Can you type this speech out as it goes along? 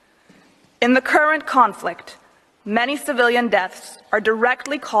In the current conflict, many civilian deaths are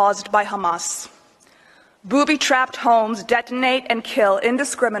directly caused by Hamas. Booby-trapped homes detonate and kill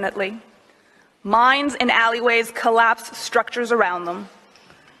indiscriminately. Mines in alleyways collapse structures around them.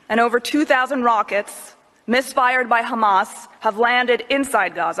 And over 2,000 rockets, misfired by Hamas, have landed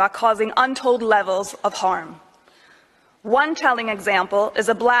inside Gaza, causing untold levels of harm. One telling example is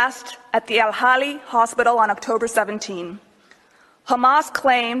a blast at the Al-Hali hospital on October 17. Hamas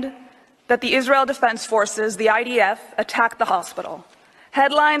claimed that the Israel Defense Forces, the IDF, attacked the hospital.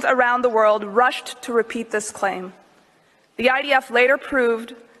 Headlines around the world rushed to repeat this claim. The IDF later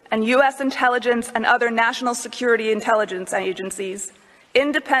proved, and U.S. intelligence and other national security intelligence agencies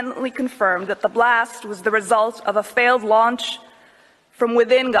independently confirmed, that the blast was the result of a failed launch from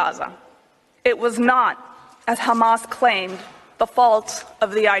within Gaza. It was not, as Hamas claimed, the fault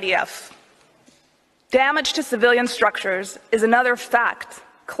of the IDF. Damage to civilian structures is another fact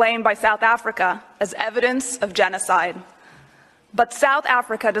claimed by South Africa as evidence of genocide. But South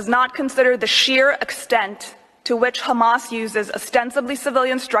Africa does not consider the sheer extent to which Hamas uses ostensibly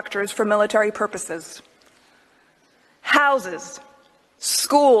civilian structures for military purposes. Houses,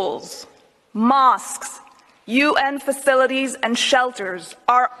 schools, mosques, UN facilities, and shelters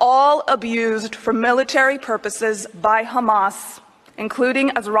are all abused for military purposes by Hamas,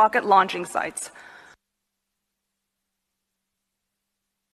 including as rocket launching sites.